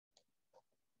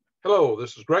Hello,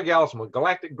 this is Greg Allison with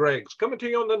Galactic Greg's coming to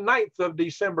you on the 9th of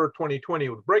December 2020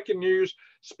 with breaking news.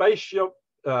 Spaceship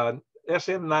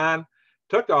SN9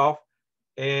 took off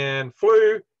and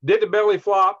flew, did the belly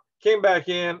flop, came back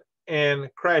in and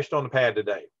crashed on the pad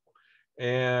today.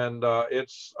 And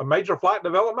it's a major flight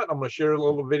development. I'm going to share a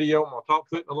little video. I'm going to talk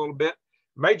to it in a little bit.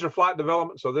 Major flight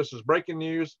development. So this is breaking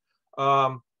news.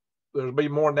 There'll be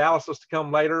more analysis to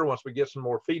come later once we get some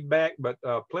more feedback, but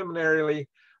preliminarily,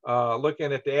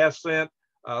 looking at the ascent,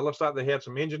 looks like they had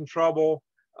some engine trouble,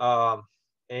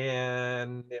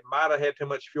 and it might have had too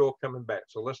much fuel coming back.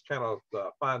 So let's kind of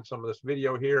find some of this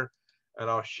video here, and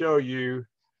I'll show you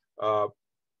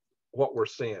what we're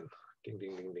seeing. Ding,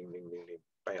 ding, ding, ding, ding, ding, ding,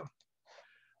 bam.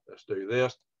 Let's do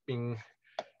this. Bing.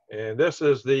 And this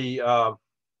is the, hang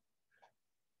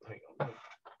on,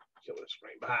 kill this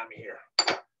screen behind me here.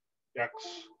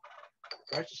 Yucks.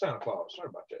 Crash to Santa Claus. Sorry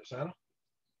about that, Santa.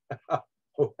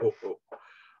 Ho, ho, ho.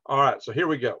 All right, so here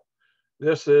we go.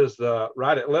 This is the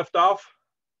right at liftoff,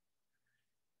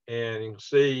 and you can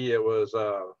see it was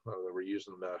we're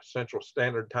using the Central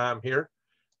Standard Time here,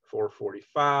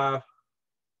 4:45,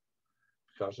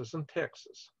 because it's in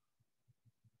Texas.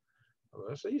 Well,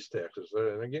 that's East Texas.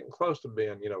 They're getting close to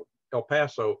being, you know, El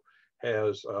Paso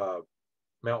has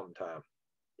Mountain Time.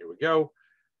 Here we go.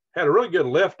 Had a really good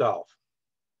liftoff.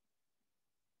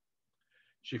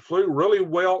 She flew really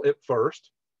well at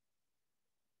first.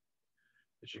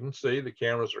 As you can see, the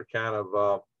cameras are kind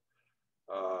of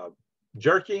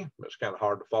jerky. It's kind of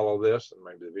hard to follow this, and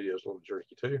maybe the video is a little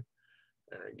jerky too.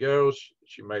 There it goes.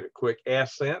 She made a quick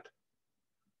ascent.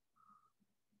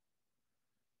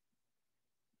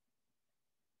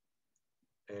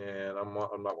 And I'm not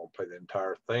going to play the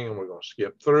entire thing, and we're going to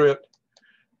skip through it.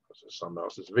 This is somebody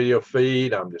else's video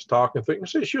feed. I'm just talking through. You can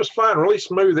see she was flying really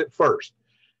smooth at first.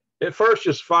 At first,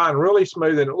 just flying really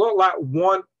smooth, and it looked like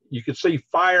you could see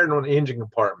fire on the engine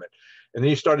compartment, and then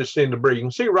you started seeing debris. You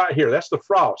can see right here, that's the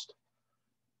frost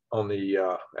on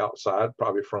the outside,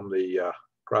 probably from the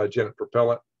cryogenic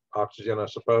propellant, oxygen, I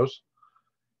suppose.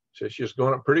 So she's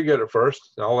going up pretty good at first.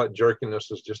 All that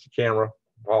jerkiness is just the camera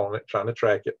following it, trying to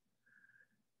track it.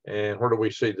 And where do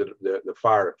we see the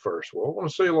fire at first? Well, I want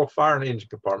to see a little fire in the engine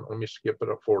compartment. Let me skip it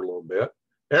up forward a little bit.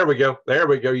 There we go. There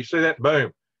we go. You see that?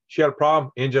 Boom. She had a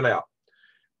problem. Engine out.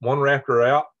 One Raptor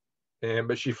out.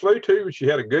 But she flew too. She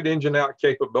had a good engine out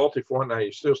capability for it. Now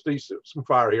you still see some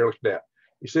fire here. Look at that.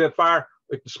 You see that fire?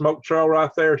 Look at the smoke trail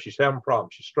right there. She's having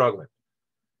problems. She's struggling.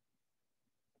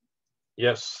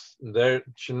 Yes, there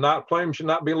should not, plume should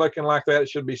not be looking like that. It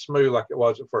should be smooth like it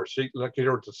was at first. See, look at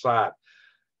her to the side.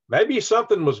 Maybe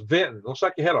something was venting. Looks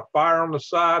like you had a fire on the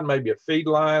side, maybe a feed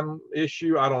line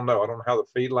issue. I don't know. I don't know how the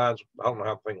feed lines, I don't know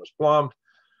how the thing was plumbed,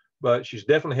 but she's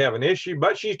definitely having an issue.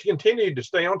 But she's continued to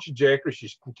stay on trajectory.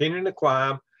 She's continuing to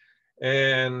climb.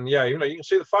 And yeah, you know, you can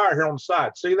see the fire here on the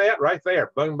side. See that right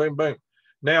there? Boom, boom, boom.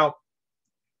 Now,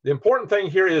 the important thing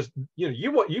here is, you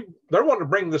know, they're wanting to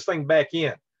bring this thing back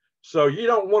in. So you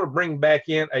don't want to bring back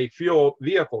in a fuel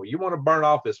vehicle. You want to burn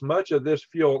off as much of this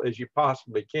fuel as you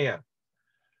possibly can.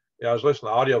 Yeah, I was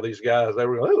listening to audio of these guys. They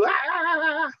were going,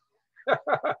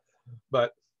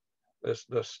 but let's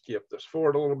skip this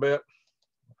forward a little bit.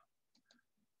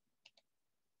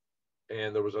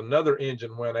 And there was another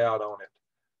engine went out on it.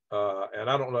 And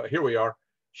I don't know. Here we are.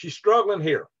 She's struggling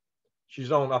here.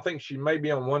 She's on, I think she may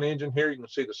be on one engine here. You can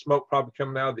see the smoke probably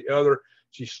coming out of the other.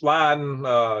 She's sliding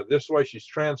this way. She's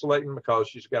translating because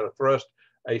she's got a thrust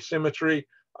asymmetry.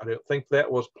 I don't think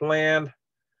that was planned.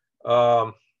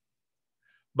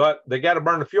 But they got to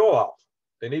burn the fuel off.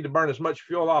 They need to burn as much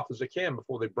fuel off as they can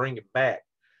before they bring it back.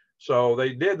 So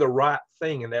they did the right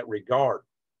thing in that regard.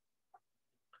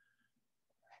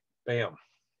 Bam.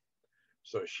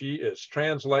 So she is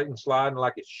translating, sliding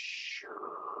like it's,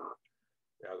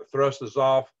 the thrust is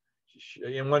off.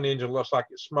 In one engine looks like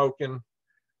it's smoking.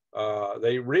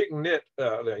 They reignite.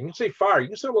 You can see fire. You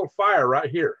can see a little fire right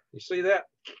here. You see that?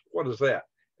 What is that?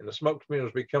 And the smoke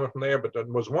will be coming from there. But there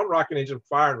was one rocket engine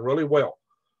firing really well.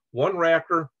 One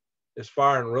Raptor is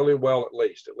firing really well, at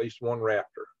least one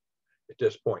Raptor at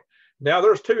this point. Now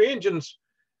there's two engines.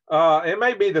 It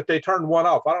may be that they turned one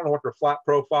off. I don't know what their flight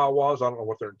profile was. I don't know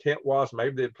what their intent was.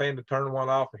 Maybe they planned to turn one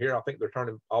off. Here, I think they're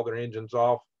turning all their engines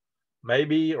off.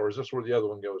 Maybe, or is this where the other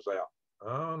one goes out?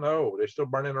 Oh, no, they're still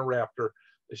burning a Raptor.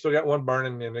 They still got one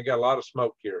burning, and they got a lot of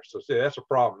smoke here. So see, that's a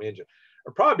problem engine.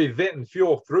 They'll probably be venting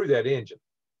fuel through that engine.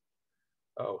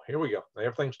 Oh, here we go.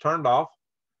 Everything's turned off.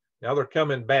 Now they're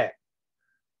coming back.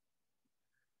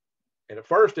 And at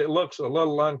first it looks a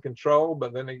little uncontrolled,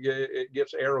 but then it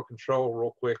gets aero control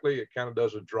real quickly. It kind of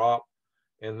does a drop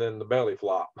and then the belly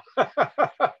flop.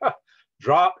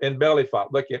 Drop and belly flop.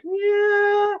 Look at,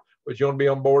 yeah, Would you want to be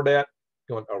on board that?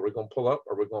 Going, are we going to pull up?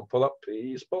 Are we going to pull up?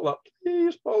 Please pull up.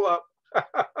 Please pull up.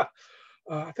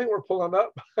 I think we're pulling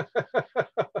up.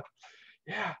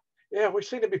 Yeah, we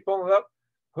seem to be pulling up.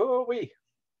 Oh,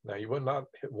 now you would not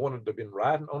have wanted to have been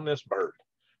riding on this bird.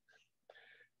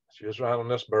 If you was riding on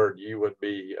this bird, you would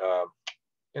be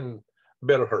in a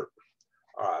bit of hurt.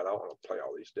 All right, I don't want to play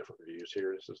all these different views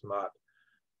here.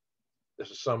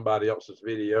 This is somebody else's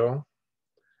video.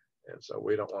 And so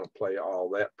we don't want to play all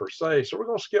that per se. So we're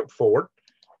going to skip forward.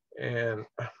 And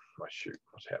shoot,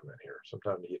 what's happening here?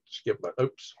 Sometimes you hit the skip button.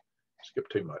 Oops, skip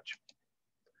too much.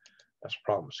 That's the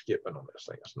problem with skipping on this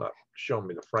thing. It's not showing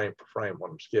me the frame per frame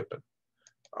when I'm skipping.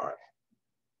 All right,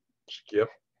 skip,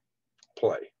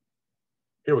 play.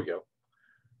 Here we go.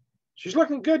 She's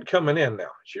looking good coming in now.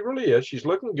 She really is. She's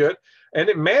looking good. And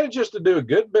it manages to do a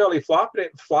good belly flop. And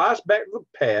it flies back to the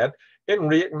pad and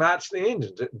reignites the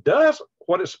engines. It does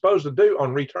what it's supposed to do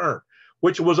on return,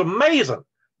 which was amazing.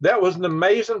 That was an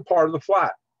amazing part of the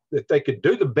flight, that they could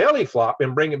do the belly flop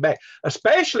and bring it back,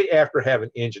 especially after having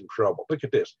engine trouble. Look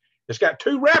at this. It's got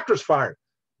two Raptors firing.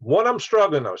 One of them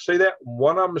struggling though. See that?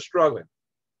 One of them is struggling.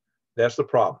 That's the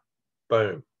problem.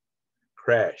 Boom.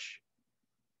 Crash.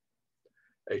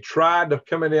 They tried to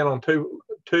come in on two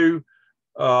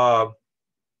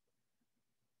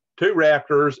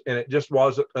Raptors, and it just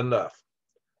wasn't enough.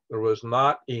 There was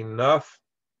not enough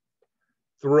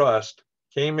thrust.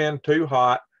 Came in too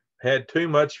hot, had too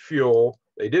much fuel.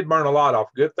 They did burn a lot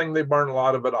off. Good thing they burned a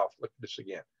lot of it off. Look at this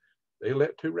again. They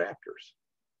let two Raptors.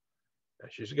 Now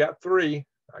she's got three.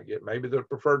 I get maybe they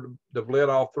preferred to have lit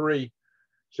all three.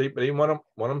 See, but even one of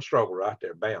them struggled right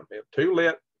there. Bam. Two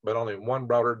lit, but only one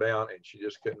brought her down, and she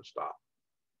just couldn't stop.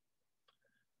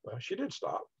 Well, she did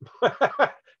stop.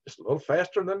 Just a little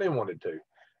faster than they wanted to.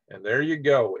 And there you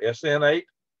go. SN8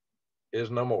 is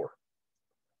no more,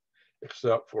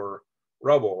 except for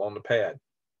rubble on the pad.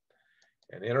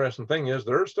 And the interesting thing is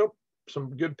there's still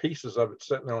some good pieces of it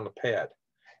sitting there on the pad.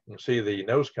 You can see the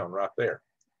nose cone right there,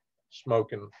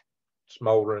 smoking,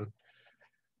 smoldering.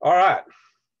 All right.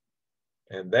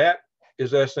 And that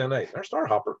is SN8. There's Star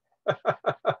Hopper.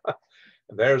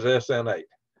 And there's SN8.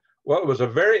 Well, it was a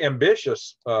very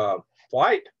ambitious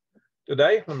flight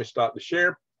today. Let me stop the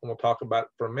share and we'll talk about it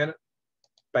for a minute.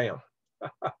 Bam.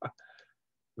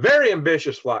 Very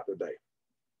ambitious flight today.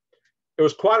 It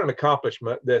was quite an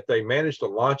accomplishment that they managed to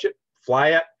launch it, fly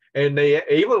it, and they,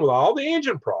 even with all the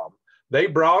engine problem, they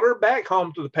brought her back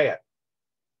home to the pad.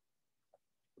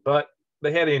 But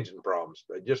they had engine problems.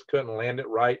 They just couldn't land it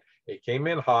right. It came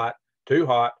in hot, too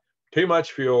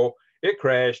much fuel. It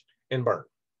crashed and burned.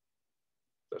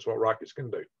 That's what rockets can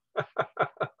do.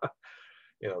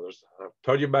 You know, I've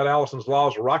told you about Allison's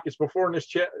laws of rockets before in this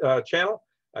channel.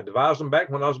 I devised them back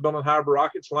when I was building hybrid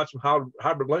rockets, launching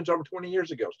hybrid balloons over 20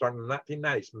 years ago, starting in the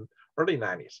 1990s, early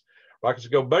 90s. Rockets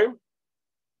go boom.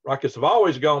 Rockets have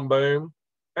always gone boom,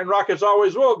 and rockets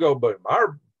always will go boom.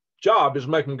 Our job is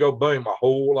making them go boom a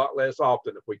whole lot less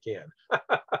often if we can.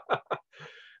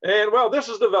 And well, this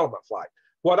is development flight.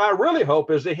 What I really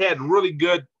hope is they had really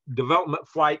good development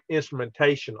flight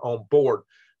instrumentation on board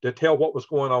to tell what was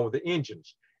going on with the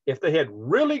engines. If they had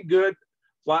really good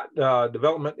flight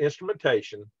development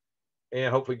instrumentation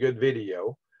and hopefully good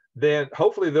video, then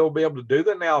hopefully they'll be able to do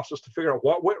the analysis to figure out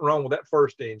what went wrong with that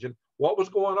first engine, what was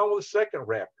going on with the second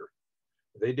Raptor.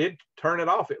 They did turn it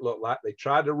off, it looked like. They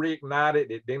tried to reignite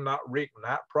it. It did not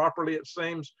reignite properly, it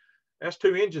seems. That's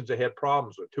two engines they had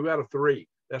problems with, 2 out of 3.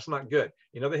 That's not good.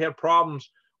 You know, they had problems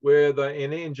with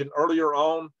an engine earlier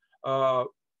on a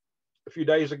few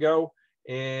days ago,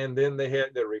 and then they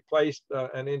replaced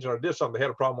an engine or did something. They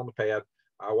had a problem on the pad.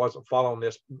 I wasn't following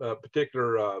this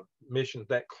particular mission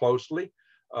that closely,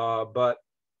 but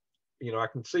you know, I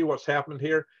can see what's happened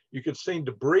here. You could see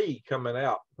debris coming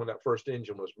out when that first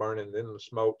engine was burning, and then the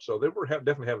smoke. So they were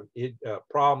definitely having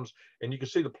problems, and you can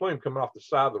see the plume coming off the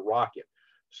side of the rocket.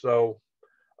 So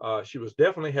she was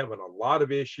definitely having a lot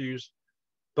of issues,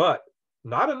 but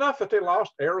not enough that they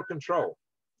lost aero control.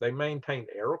 They maintained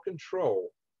aero control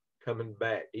coming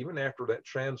back, even after that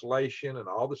translation and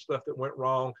all the stuff that went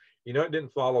wrong. You know, it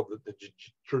didn't follow the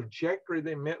trajectory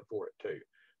they meant for it to.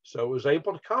 So it was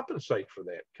able to compensate for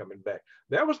that coming back.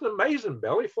 That was an amazing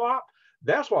belly flop.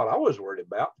 That's what I was worried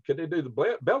about. Could they do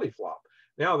the belly flop?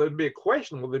 Now, there'd be a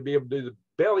question, will they be able to do the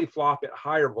belly flop at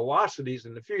higher velocities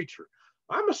in the future?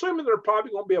 I'm assuming they're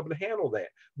probably going to be able to handle that,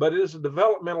 but it is a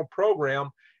developmental program,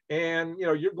 and you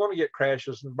know, you're going to get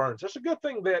crashes and burns. It's a good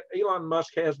thing that Elon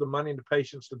Musk has the money and the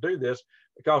patience to do this,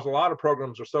 because a lot of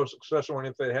programs are so successful, and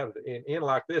if they had an end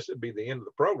like this, it'd be the end of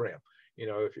the program. You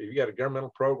know, if you got a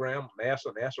governmental program,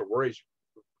 NASA worries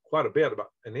quite a bit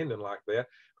about an ending like that,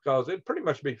 because it'd pretty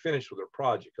much be finished with their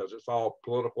project because it's all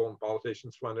political and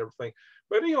politicians fund everything.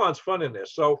 But Elon's funding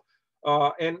this. So,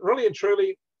 and really and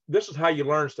truly, this is how you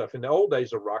learn stuff. In the old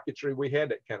days of rocketry, we had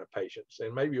that kind of patience,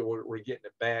 and maybe we're getting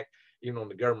it back even on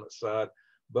the government side.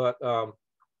 But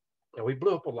and we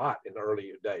blew up a lot in the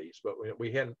earlier days, but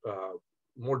we had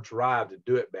more drive to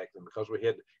do it back then because we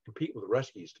had to compete with the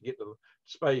Ruskies to get to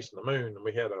space and the moon, and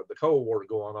we had the Cold War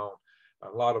going on. A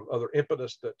lot of other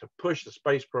impetus to push the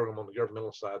space program on the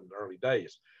governmental side in the early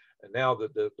days. And now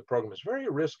the program is very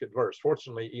risk adverse.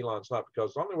 Fortunately, Elon's not,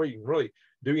 because the only way you can really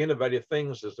do innovative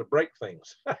things is to break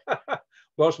things,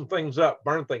 blow some things up,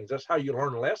 burn things. That's how you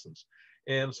learn lessons.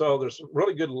 And so there's some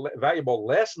really good, valuable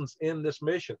lessons in this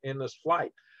mission, in this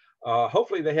flight.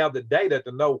 Hopefully they have the data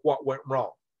to know what went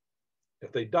wrong.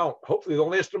 If they don't, hopefully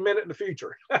they'll instrument it in the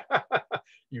future.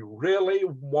 You really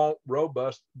want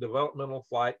robust developmental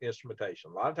flight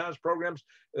instrumentation. A lot of times programs,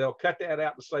 they'll cut that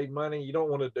out to save money. You don't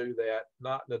want to do that,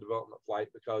 not in the development flight,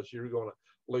 because you're going to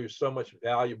lose so much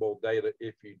valuable data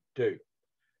if you do.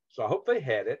 So I hope they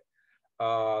had it.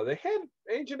 They had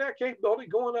engine out capability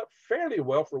going up fairly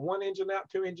well for one engine out,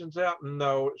 two engines out.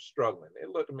 No, it's struggling. It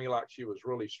looked to me like she was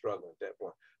really struggling at that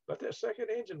point. But that second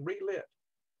engine relit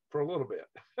for a little bit.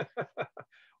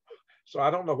 So I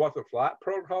don't know what the flight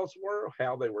protocols were,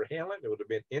 how they were handling it. It would have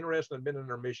been interesting to have been in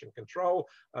their mission control.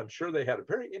 I'm sure they had a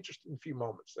very interesting few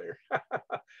moments there.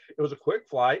 It was a quick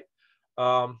flight.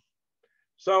 So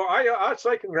I'd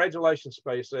say congratulations,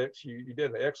 SpaceX. You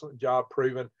did an excellent job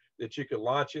proving that you could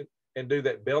launch it and do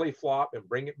that belly flop and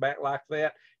bring it back like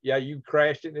that. Yeah, you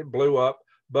crashed it and it blew up,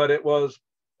 but it was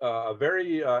a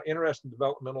very interesting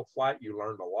developmental flight. You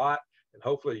learned a lot. And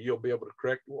hopefully you'll be able to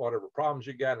correct whatever problems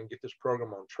you got and get this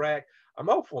program on track. I'm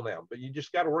hopeful now, but you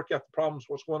just got to work out the problems,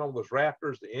 what's going on with those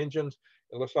Raptors, the engines.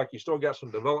 It looks like you still got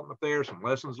some development there, some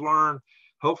lessons learned.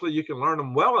 Hopefully you can learn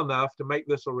them well enough to make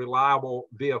this a reliable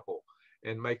vehicle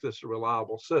and make this a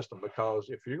reliable system. Because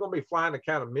if you're going to be flying the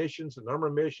kind of missions, the number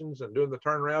of missions, and doing the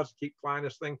turnarounds to keep flying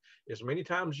this thing, as many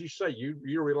times as you say,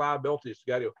 your reliability has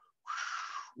got to go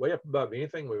way up above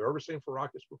anything we've ever seen for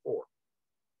rockets before.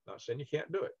 Not saying you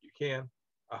can't do it. You can,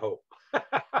 I hope.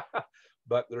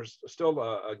 But there's still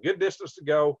a good distance to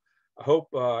go. I hope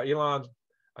Elon,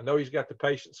 I know he's got the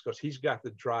patience because he's got the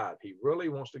drive. He really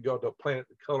wants to go to a planet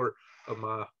the color of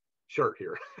my shirt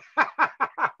here.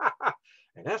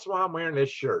 And that's why I'm wearing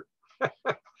this shirt.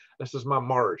 This is my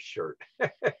Mars shirt. I'm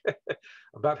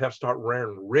about to have to start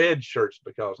wearing red shirts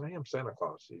because I am Santa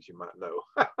Claus, as you might know.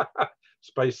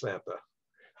 Space Santa.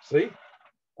 See?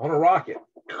 On a rocket.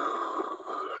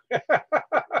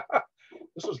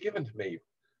 This was given to me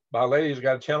by a lady who's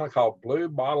got a channel called Blue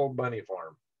Bottle Bunny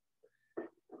Farm.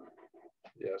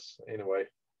 Yes, anyway.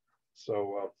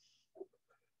 So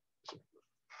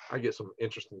I get some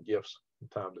interesting gifts from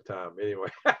time to time. Anyway.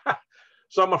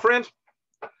 So my friends,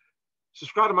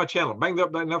 subscribe to my channel, bang the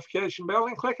update notification bell,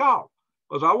 and click all,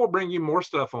 because I will bring you more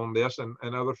stuff on this and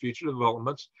other future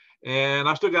developments. And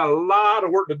I still got a lot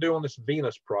of work to do on this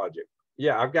Venus project.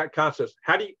 Yeah, I've got concepts.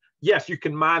 How do you, yes, you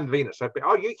can mine Venus.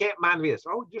 Oh, you can't mine Venus.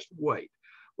 Oh, just wait.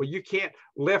 Well, you can't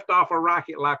lift off a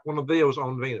rocket like one of those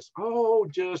on Venus. Oh,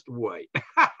 just wait.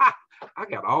 I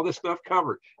got all this stuff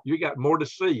covered. You got more to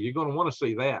see. You're going to want to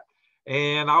see that.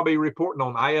 And I'll be reporting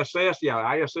on ISS.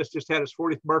 Yeah, ISS just had its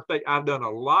 40th birthday. I've done a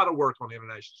lot of work on the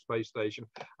International Space Station.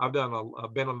 I've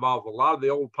been involved with a lot of the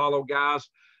old Apollo guys.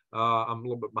 I'm a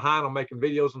little bit behind on making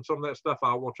videos and some of that stuff.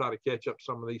 I will try to catch up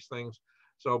some of these things.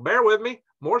 So bear with me.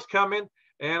 More's coming.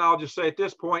 And I'll just say at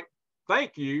this point,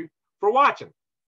 thank you for watching.